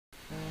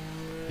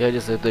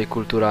Jedzie sobie tutaj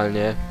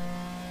kulturalnie.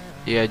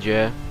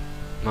 Jedzie.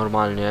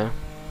 Normalnie.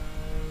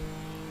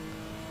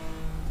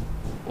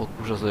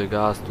 Odpuszcza sobie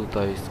gaz,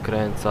 tutaj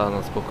skręca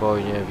na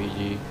spokojnie,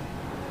 widzi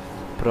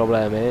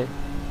problemy.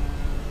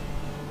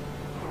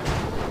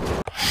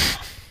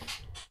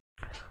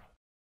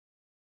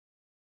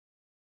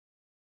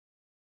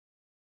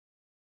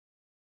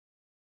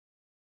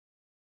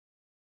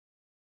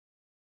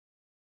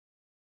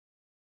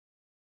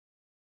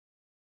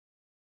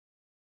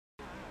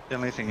 The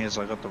only thing is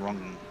I got the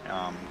wrong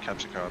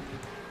capture card,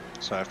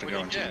 so I have to go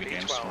into the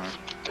games tomorrow.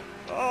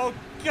 Oh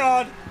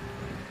God!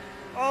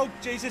 Oh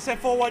Jesus! They're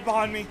 4 wide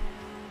behind me.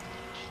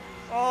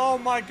 Oh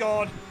my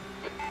God!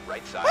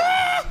 Right side.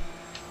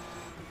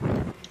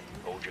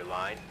 Hold your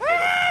line.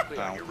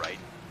 Clear on your right.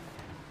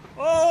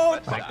 Oh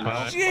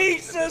Left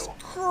Jesus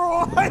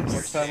Christ!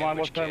 What's that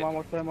one?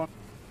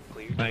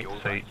 Clear Thanks, your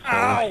Pete.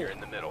 Ow! You're in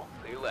the middle.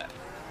 Clear left.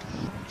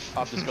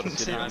 I've just got to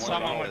sit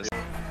down.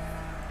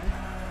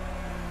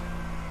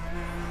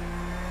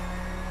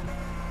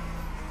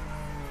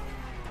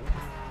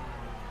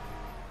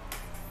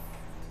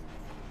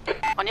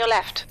 On your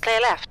left, clear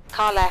left,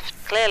 car left,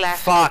 clear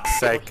left. Fuck's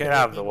sake, get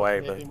out of the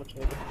way, man.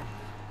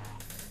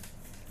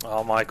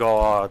 Oh my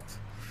god.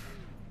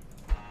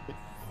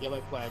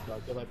 Yellow flag,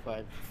 guys, yellow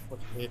flag.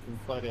 What's the hit?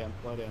 Slow down,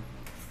 slow down.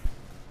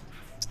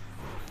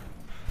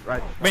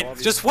 Right. I mean,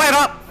 just wait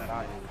up!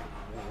 Yeah,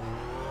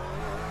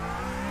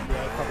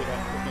 probably not.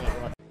 Looking at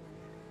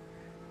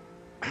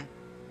right.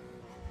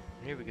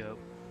 Here we go.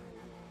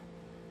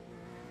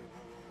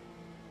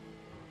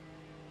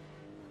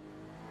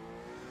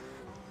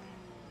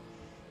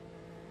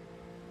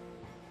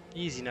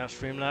 Easy now,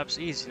 Streamlabs,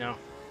 easy now.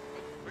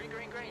 Green,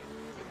 green, green.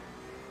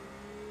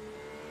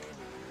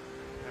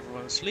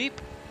 Everyone asleep?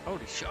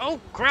 Holy shit. Oh,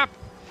 crap!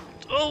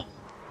 Oh!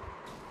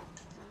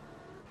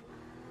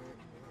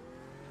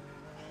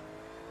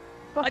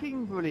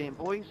 Fucking brilliant,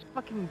 boys.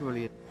 Fucking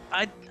brilliant.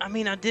 I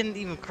mean, I didn't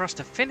even cross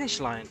the finish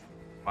line.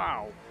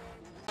 Wow.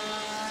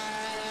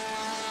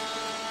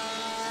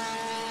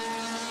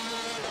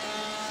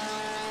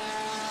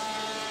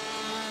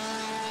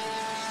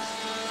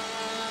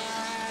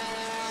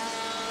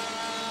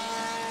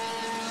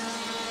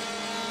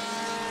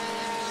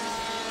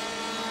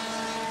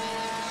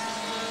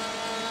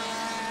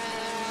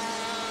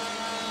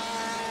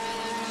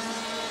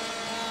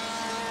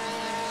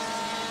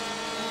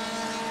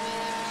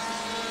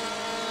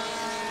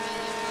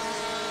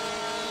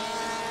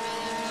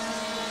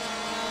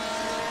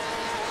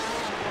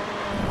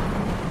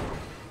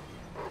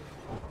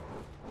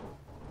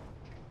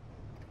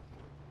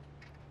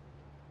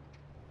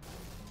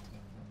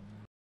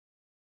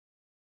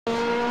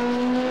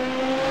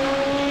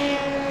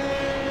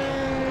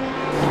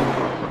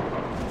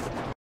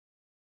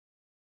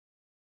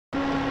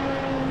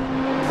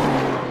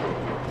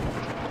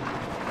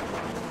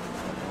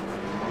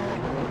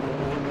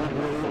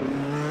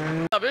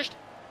 Erwischt.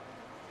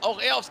 Auch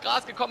er aufs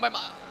Gras gekommen beim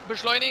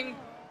Beschleunigen,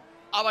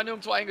 aber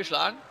nirgendwo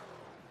eingeschlagen.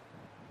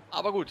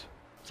 Aber gut.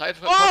 Zeit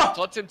für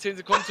trotzdem 10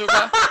 Sekunden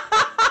circa.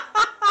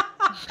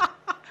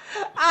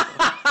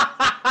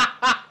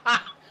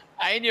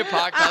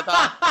 Eingeparkt hat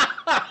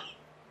er.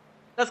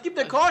 Das gibt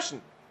eine Caution.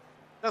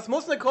 Das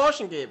muss eine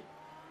Caution geben.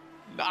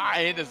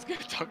 Nein, es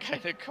gibt doch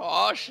keine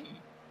Caution.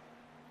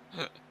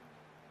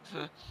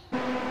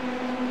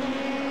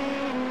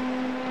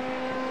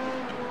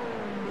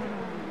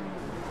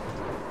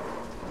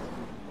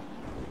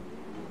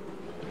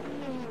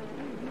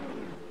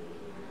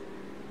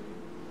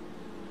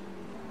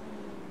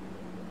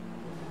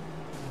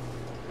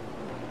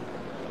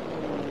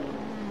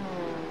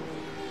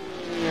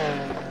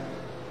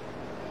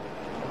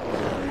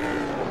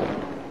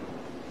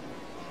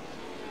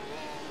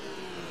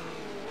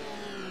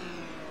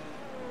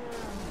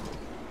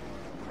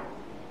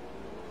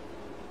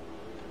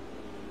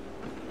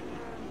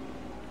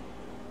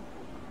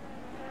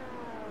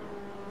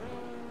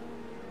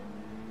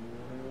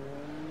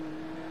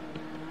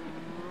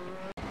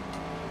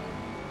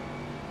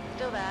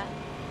 Still there.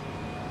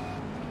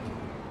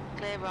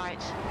 Clear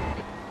right.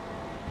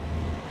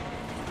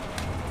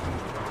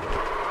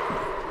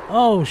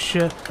 Oh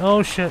shit,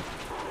 oh shit,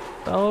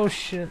 oh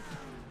shit.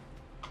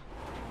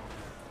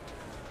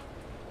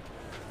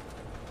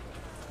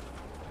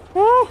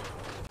 Woo!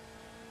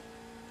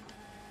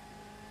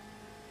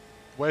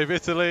 Wave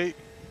Italy.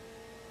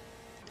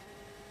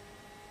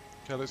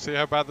 Okay, let's see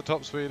how bad the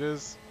top speed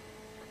is.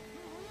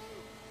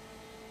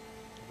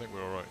 I think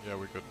we're alright. Yeah,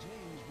 we're good.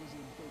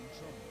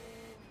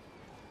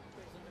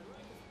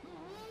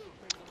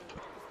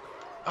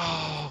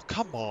 Oh,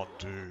 come on,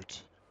 dude.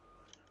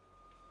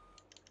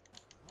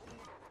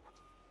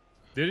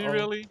 Did he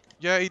really?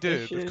 Yeah, he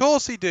did. Of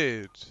course he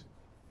did.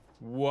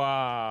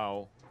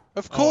 Wow.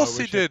 Of course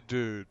he did,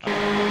 dude.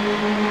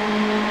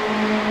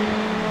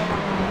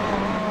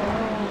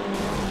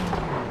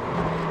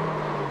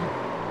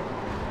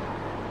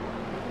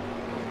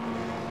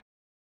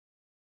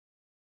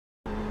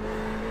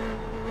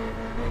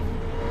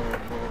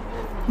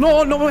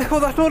 No, no me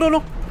jodas, no, no,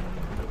 no.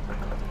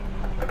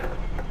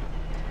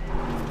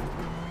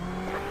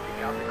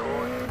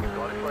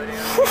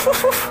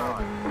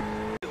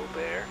 Still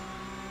there.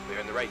 Clear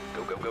on the right.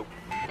 Go, go, go.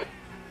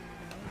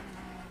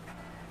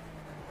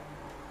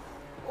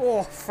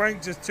 Oh,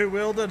 Frank just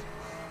two-wheeled it.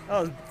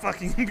 That was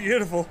fucking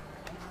beautiful.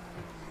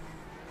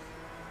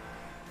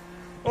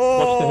 Oh!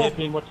 Watch the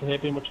hairpin, watch the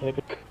hairpin, watch the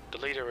hairpin. The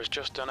leader has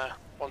just done a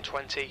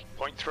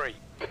 120.3.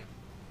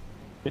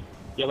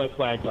 Yellow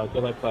flag, guys,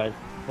 yellow flag.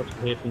 Watch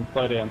the hairpin,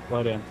 slow down,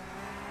 slow down.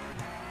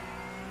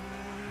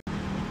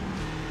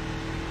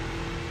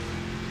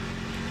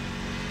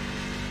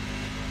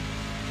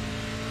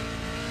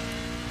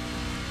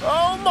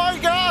 Oh my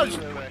gosh!